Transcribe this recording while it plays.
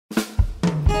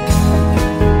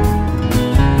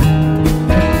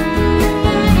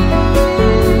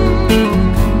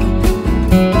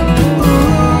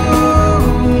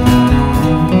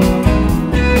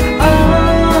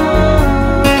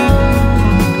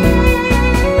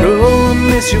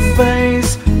miss your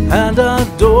face, and I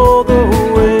adore the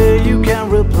way you can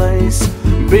replace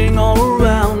being all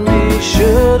around me.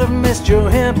 Should have missed your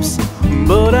hips,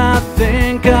 but I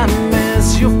think I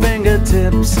miss your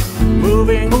fingertips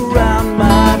moving around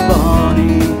my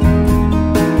body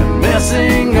and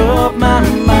messing up my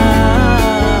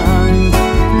mind.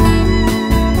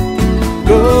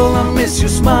 Girl, I miss your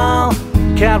smile,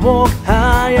 catwalk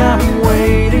high, I'm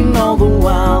waiting all the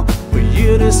while for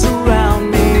you to surround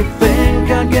me.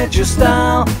 Think I get your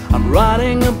style, I'm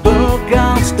writing a book,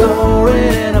 I'll store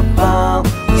it in a file.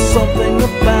 Something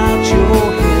about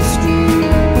your history,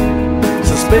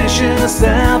 suspicious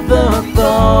afterthought.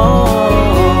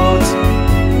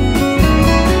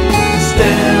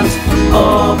 Stand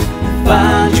up,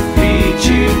 find your feet,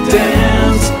 you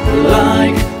dance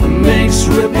like a mix,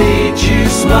 repeat, you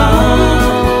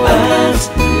smile at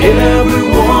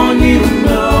everyone you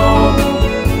know.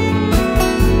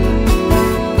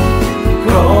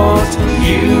 Caught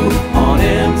you on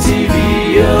MTV,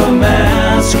 a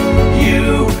mask you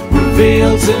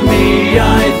revealed to me. I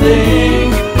think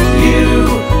you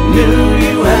knew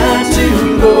you had to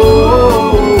go.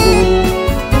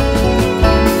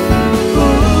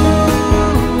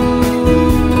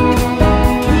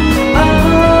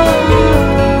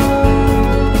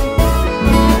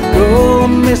 Girl, I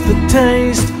miss the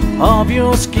taste of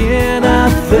your skin. I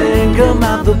think I'm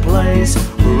at the place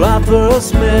where I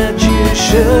first met you.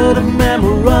 Should have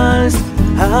memorized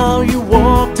how you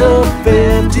walked a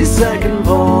 50-second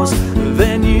pause.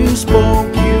 Then you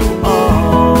spoke, you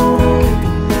are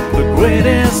the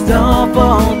greatest of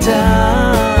all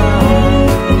time.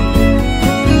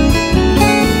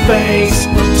 Face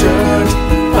turned,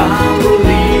 found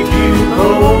relief, you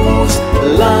pose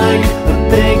like